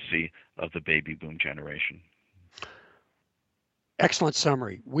legacy of the baby boom generation. Excellent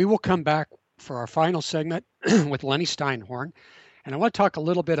summary. We will come back for our final segment with Lenny Steinhorn, and I want to talk a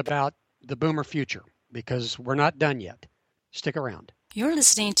little bit about the boomer future because we're not done yet. Stick around. You're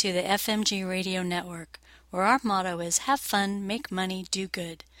listening to the FMG Radio Network, where our motto is have fun, make money, do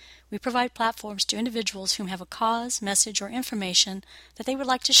good. We provide platforms to individuals who have a cause, message, or information that they would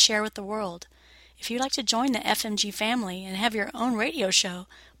like to share with the world. If you'd like to join the FMG family and have your own radio show,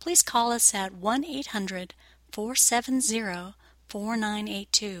 please call us at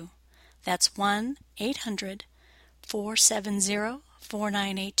 1-800-470-4982. That's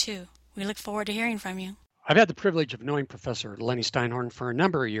 1-800-470-4982. We look forward to hearing from you. I've had the privilege of knowing Professor Lenny Steinhorn for a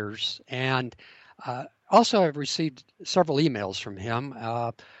number of years, and also I've received several emails from him.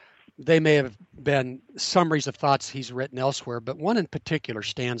 They may have been summaries of thoughts he's written elsewhere, but one in particular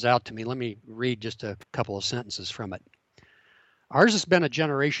stands out to me. Let me read just a couple of sentences from it. Ours has been a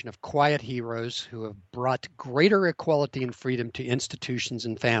generation of quiet heroes who have brought greater equality and freedom to institutions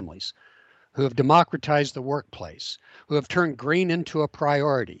and families, who have democratized the workplace, who have turned green into a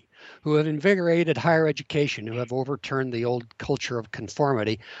priority, who have invigorated higher education, who have overturned the old culture of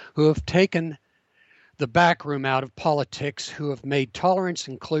conformity, who have taken the back room out of politics, who have made tolerance,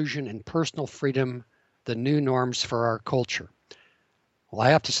 inclusion, and personal freedom the new norms for our culture. Well,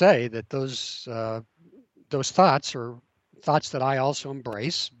 I have to say that those thoughts are thoughts that I also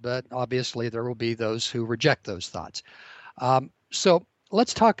embrace, but obviously there will be those who reject those thoughts. So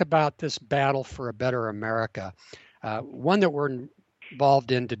let's talk about this battle for a better America, one that we're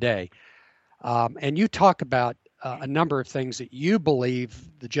involved in today. And you talk about a number of things that you believe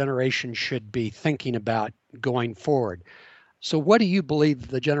the generation should be thinking about going forward. So what do you believe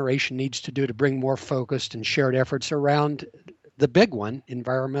the generation needs to do to bring more focused and shared efforts around the big one,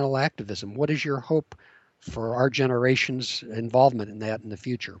 environmental activism? What is your hope for our generation's involvement in that in the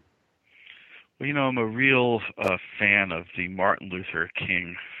future? Well, I'm a real fan of the Martin Luther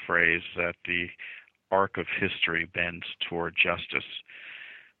King phrase that the arc of history bends toward justice.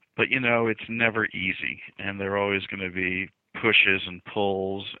 But, it's never easy, and there are always going to be pushes and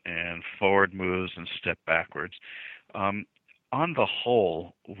pulls and forward moves and step backwards. On the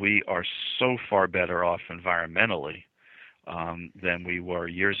whole, we are so far better off environmentally than we were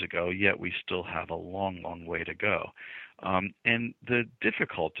years ago, yet we still have a long, long way to go. And the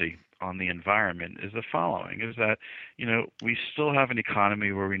difficulty on the environment is the following, is that, we still have an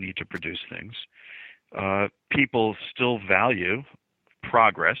economy where we need to produce things. People still value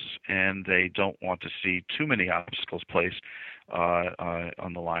progress, and they don't want to see too many obstacles placed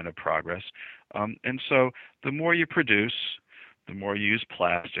on the line of progress. And so the more you produce, the more you use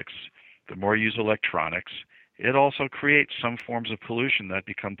plastics, the more you use electronics, it also creates some forms of pollution that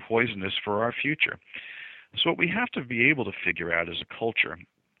become poisonous for our future. So what we have to be able to figure out as a culture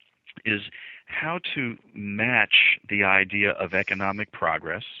is how to match the idea of economic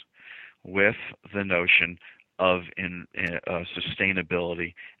progress with the notion of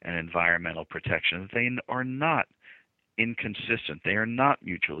sustainability and environmental protection. They are not inconsistent. They are not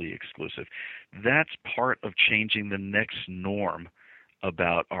mutually exclusive. That's part of changing the next norm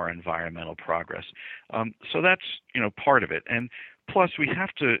about our environmental progress. So that's part of it. And plus, we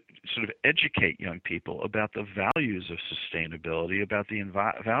have to sort of educate young people about the values of sustainability, about the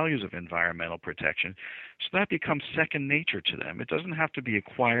values of environmental protection, so that becomes second nature to them. It doesn't have to be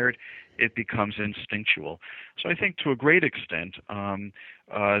acquired. It becomes instinctual. So I think to a great extent,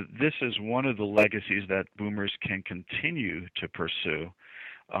 this is one of the legacies that boomers can continue to pursue.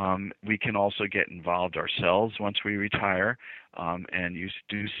 We can also get involved ourselves once we retire, and you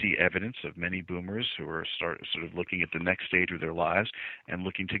do see evidence of many boomers who are sort of looking at the next stage of their lives and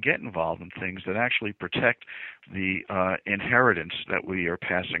looking to get involved in things that actually protect the inheritance that we are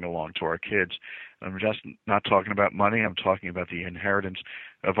passing along to our kids. I'm just not talking about money. I'm talking about the inheritance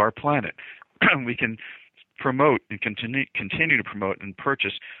of our planet. We can promote and continue to promote and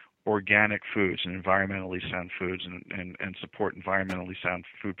purchase organic foods and environmentally sound foods and support environmentally sound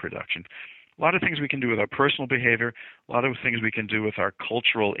food production. A lot of things we can do with our personal behavior, a lot of things we can do with our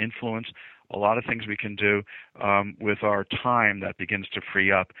cultural influence, a lot of things we can do with our time that begins to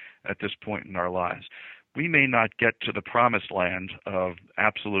free up at this point in our lives. We may not get to the promised land of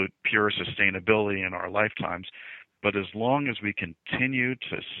absolute pure sustainability in our lifetimes, but as long as we continue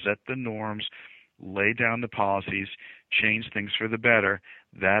to set the norms, lay down the policies, change things for the better,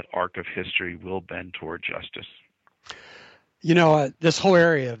 that arc of history will bend toward justice. This whole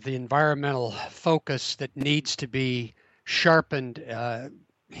area of the environmental focus that needs to be sharpened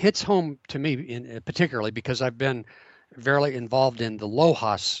hits home to me particularly because I've been very involved in the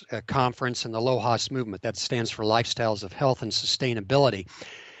LOHAS conference and the LOHAS movement. That stands for Lifestyles of Health and Sustainability.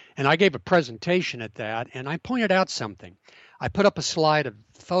 And I gave a presentation at that, and I pointed out something. I put up a slide of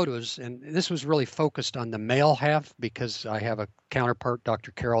photos, and this was really focused on the male half because I have a counterpart,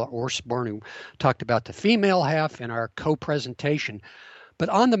 Dr. Carol Orsborn, who talked about the female half in our co-presentation. But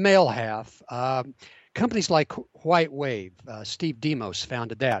on the male half, companies like White Wave, Steve Demos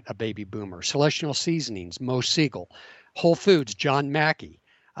founded that, a baby boomer, Celestial Seasonings, Mo Siegel, Whole Foods, John Mackey,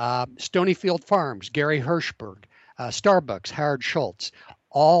 Stonyfield Farms, Gary Hirschberg, Starbucks, Howard Schultz,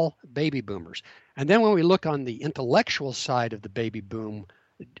 all baby boomers. And then when we look on the intellectual side of the baby boom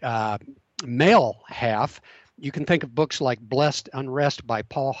male half, you can think of books like Blessed Unrest by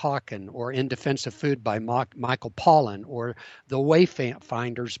Paul Hawken or In Defense of Food by Michael Pollan or The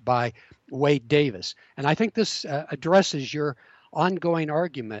Wayfinders by Wade Davis. And I think this addresses your ongoing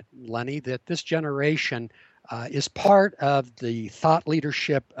argument, Lenny, that this generation is part of the thought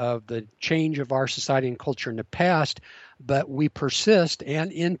leadership of the change of our society and culture in the past, but we persist,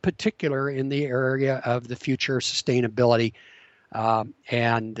 and in particular in the area of the future sustainability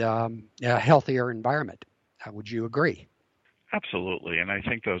and a healthier environment. Would you agree? Absolutely, and I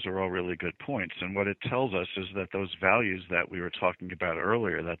think those are all really good points. And what it tells us is that those values that we were talking about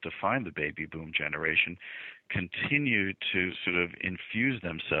earlier that define the baby boom generation continue to sort of infuse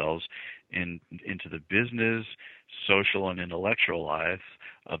themselves into the business, social, and intellectual lives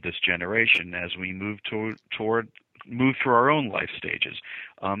of this generation as we move through our own life stages.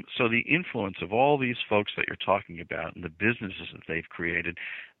 So the influence of all these folks that you're talking about and the businesses that they've created,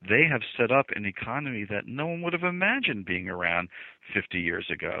 they have set up an economy that no one would have imagined being around 50 years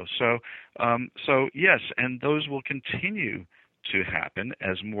ago. So yes, and those will continue to happen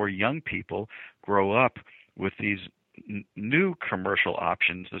as more young people grow up with these new commercial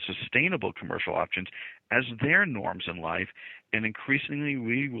options, the sustainable commercial options, as their norms in life. And increasingly,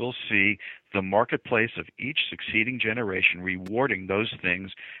 we will see the marketplace of each succeeding generation rewarding those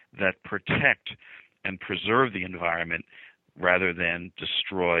things that protect and preserve the environment rather than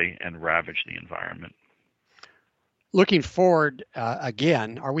destroy and ravage the environment. Looking forward,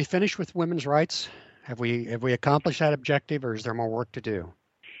 again, are we finished with women's rights? Have we accomplished that objective, or is there more work to do?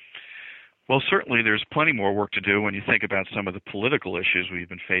 Well, certainly there's plenty more work to do when you think about some of the political issues we've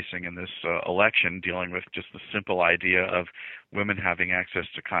been facing in this election, dealing with just the simple idea of women having access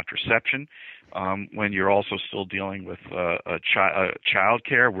to contraception, when you're also still dealing with child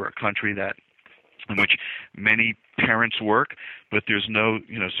care. We're a country in which many parents work, but there's no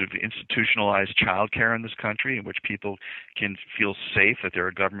sort of institutionalized child care in this country in which people can feel safe that there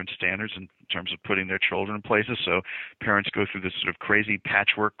are government standards in terms of putting their children in places. So parents go through this sort of crazy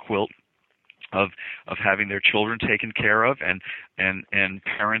patchwork quilt of having their children taken care of, and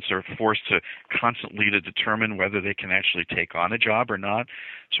parents are forced to constantly to determine whether they can actually take on a job or not.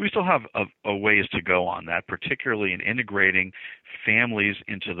 So we still have a ways to go on that, particularly in integrating families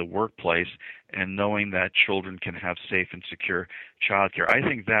into the workplace and knowing that children can have safe and secure childcare. I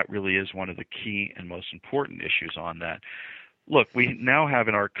think that really is one of the key and most important issues on that. Look, we now have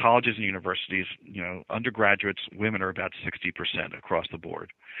in our colleges and universities, undergraduates, women are about 60% across the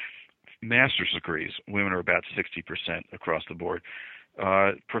board. Master's degrees, women are about 60% across the board.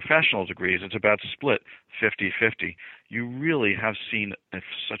 Professional degrees, it's about split 50-50. You really have seen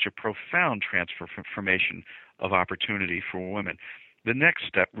such a profound transformation of opportunity for women. The next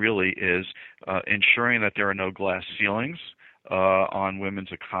step really is ensuring that there are no glass ceilings on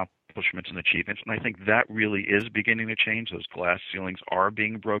women's accomplishments and achievements. And I think that really is beginning to change. Those glass ceilings are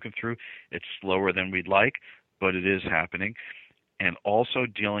being broken through. It's slower than we'd like, but it is happening. And also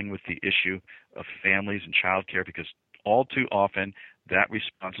dealing with the issue of families and childcare, because all too often that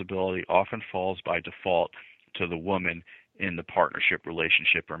responsibility often falls by default to the woman in the partnership,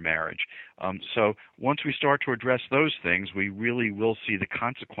 relationship, or marriage. So once we start to address those things, we really will see the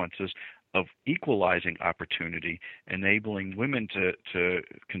consequences of equalizing opportunity, enabling women to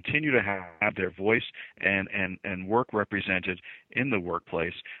continue to have their voice and work represented in the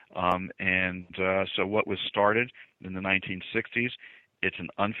workplace. So what was started in the 1960s, it's an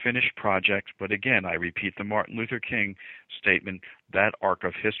unfinished project, but again, I repeat the Martin Luther King statement, that arc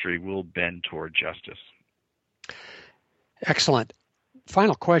of history will bend toward justice. Excellent.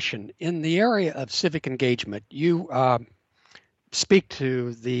 Final question. In the area of civic engagement, you speak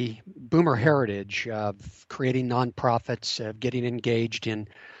to the boomer heritage of creating nonprofits, of getting engaged in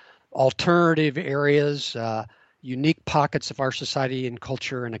alternative areas, unique pockets of our society and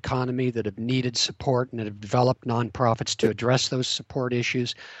culture and economy that have needed support and that have developed nonprofits to address those support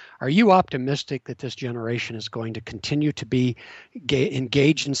issues. Are you optimistic that this generation is going to continue to be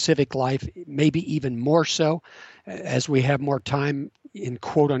engaged in civic life, maybe even more so as we have more time in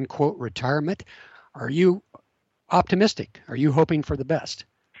quote unquote retirement? Are you optimistic? Are you hoping for the best?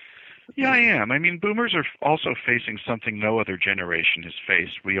 Yeah, I am. I mean, boomers are also facing something no other generation has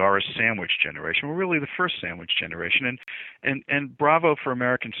faced. We are a sandwich generation. We're really the first sandwich generation. And bravo for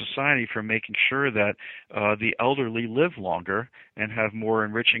American society for making sure that the elderly live longer and have more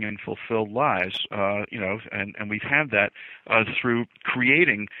enriching and fulfilled lives, and we've had that through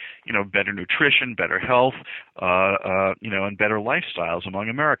creating, better nutrition, better health, and better lifestyles among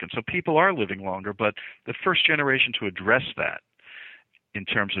Americans. So people are living longer, but the first generation to address that in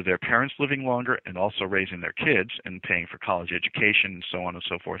terms of their parents living longer and also raising their kids and paying for college education and so on and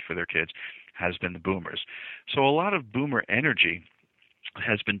so forth for their kids has been the boomers. So a lot of boomer energy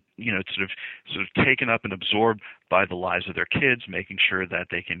has been, sort of taken up and absorbed by the lives of their kids, making sure that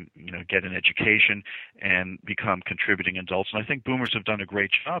they can, get an education and become contributing adults. And I think boomers have done a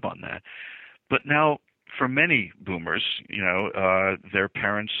great job on that. But now, for many boomers, their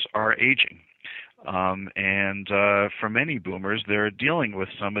parents are aging. For many boomers, they're dealing with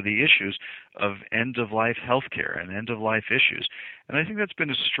some of the issues of end-of-life healthcare and end-of-life issues. And I think that's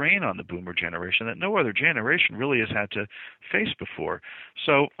been a strain on the boomer generation that no other generation really has had to face before.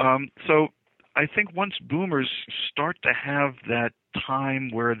 So I think once boomers start to have that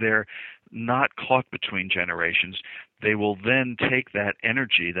time where they're not caught between generations, they will then take that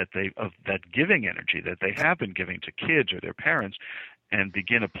energy that giving energy that they have been giving to kids or their parents and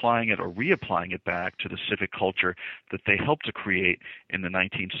begin applying it or reapplying it back to the civic culture that they helped to create in the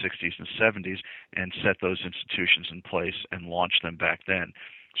 1960s and 70s and set those institutions in place and launch them back then.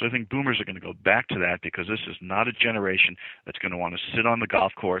 So I think boomers are going to go back to that because this is not a generation that's going to want to sit on the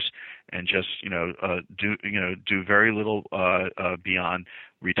golf course and just do very little beyond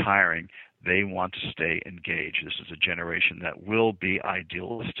retiring. They want to stay engaged. This is a generation that will be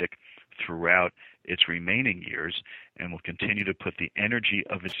idealistic throughout its remaining years and will continue to put the energy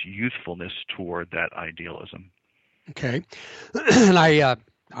of its youthfulness toward that idealism. Okay. And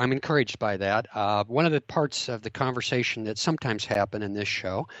I'm encouraged by that. One of the parts of the conversation that sometimes happen in this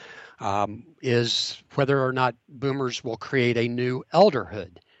show is whether or not boomers will create a new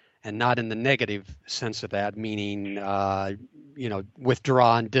elderhood, and not in the negative sense of that, meaning,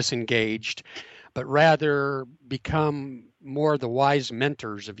 withdrawn, disengaged, but rather become more the wise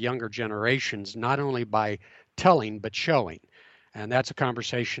mentors of younger generations, not only by telling, but showing. And that's a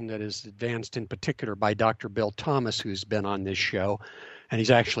conversation that is advanced in particular by Dr. Bill Thomas, who's been on this show, and he's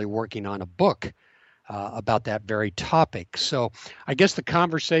actually working on a book about that very topic. So I guess the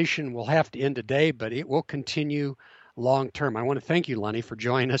conversation will have to end today, but it will continue long term. I want to thank you, Lenny, for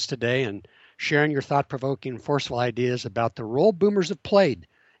joining us today and sharing your thought-provoking, forceful ideas about the role boomers have played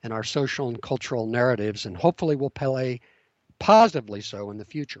in our social and cultural narratives, and hopefully will play positively so in the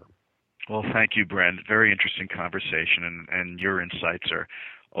future. Well, thank you, Brent. Very interesting conversation, and your insights are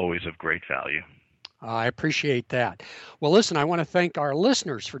always of great value. I appreciate that. Well, listen, I want to thank our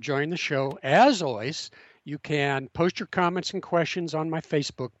listeners for joining the show. As always, you can post your comments and questions on my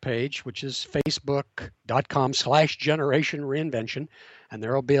Facebook page, which is facebook.com/Generation Reinvention. And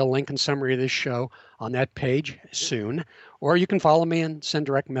there will be a link and summary of this show on that page soon. Or you can follow me and send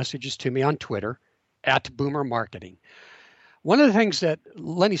direct messages to me on Twitter @BoomerMarketing. One of the things that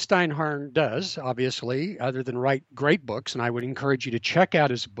Lenny Steinhorn does, obviously, other than write great books, and I would encourage you to check out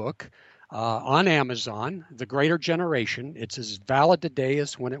his book on Amazon, The Greater Generation. It's as valid today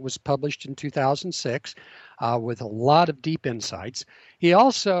as when it was published in 2006, with a lot of deep insights. He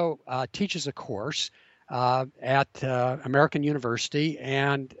also teaches a course at American University,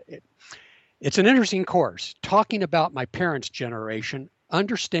 and it's an interesting course, talking about my parents' generation,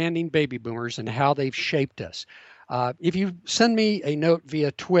 understanding baby boomers and how they've shaped us. If you send me a note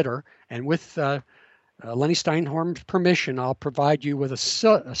via Twitter, and with Lenny Steinhorn's permission, I'll provide you with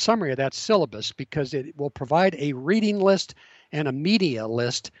a summary of that syllabus, because it will provide a reading list and a media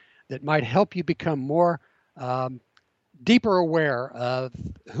list that might help you become more deeper aware of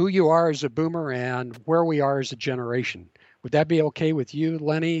who you are as a boomer and where we are as a generation. Would that be okay with you,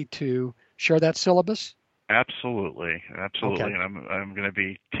 Lenny, to share that syllabus? Absolutely. Okay. And I'm going to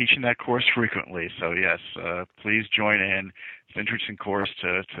be teaching that course frequently. So yes, please join in. It's an interesting course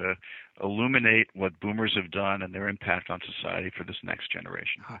to illuminate what boomers have done and their impact on society for this next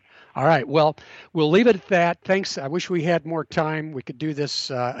generation. All right. Well, we'll leave it at that. Thanks. I wish we had more time. We could do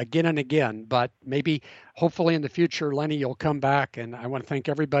this again and again, but maybe, hopefully in the future, Lenny, you'll come back. And I want to thank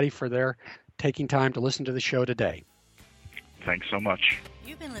everybody for their taking time to listen to the show today. Thanks so much.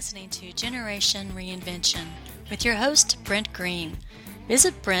 You've been listening to Generation Reinvention with your host, Brent Green.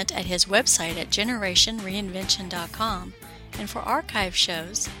 Visit Brent at his website at generationreinvention.com. And for archive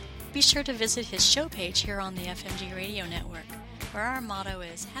shows, be sure to visit his show page here on the FMG Radio Network, where our motto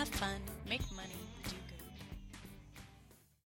is have fun, make money,